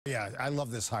Yeah, I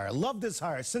love this hire. Love this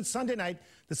hire. Since Sunday night,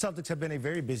 the Celtics have been a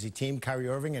very busy team. Kyrie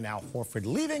Irving and Al Horford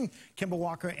leaving, Kemba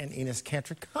Walker and Enes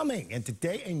Kanter coming. And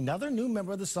today, another new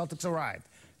member of the Celtics arrived.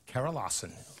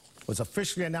 Lawson was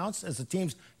officially announced as the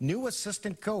team's new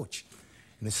assistant coach.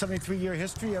 In the 73-year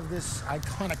history of this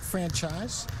iconic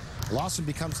franchise, Lawson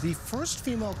becomes the first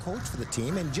female coach for the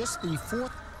team and just the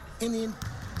fourth in the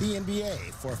NBA.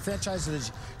 For a franchise that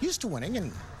is used to winning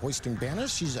and hoisting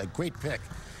banners, she's a great pick,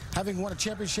 having won a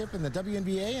championship in the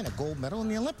WNBA and a gold medal in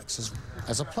the Olympics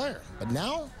as a player. But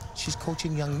now she's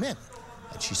coaching young men,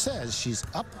 and she says she's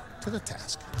up to the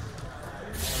task.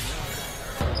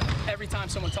 Every time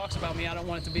someone talks about me, I don't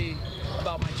want it to be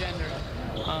about my gender,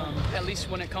 at least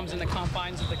when it comes in the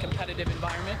confines of the competitive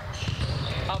environment.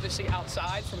 Obviously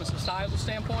outside, from a societal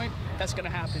standpoint, that's going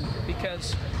to happen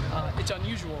because it's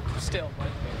unusual still.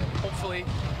 Hopefully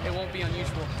it won't be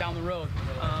unusual down the road,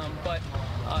 but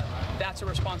that's a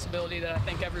responsibility that I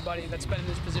think everybody that's been in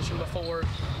this position before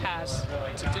has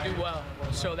to do well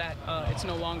so that it's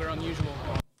no longer unusual.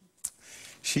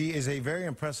 She is a very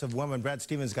impressive woman. Brad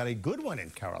Stevens got a good one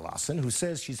in Lawson, who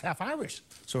says she's half Irish,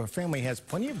 so her family has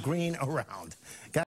plenty of green around.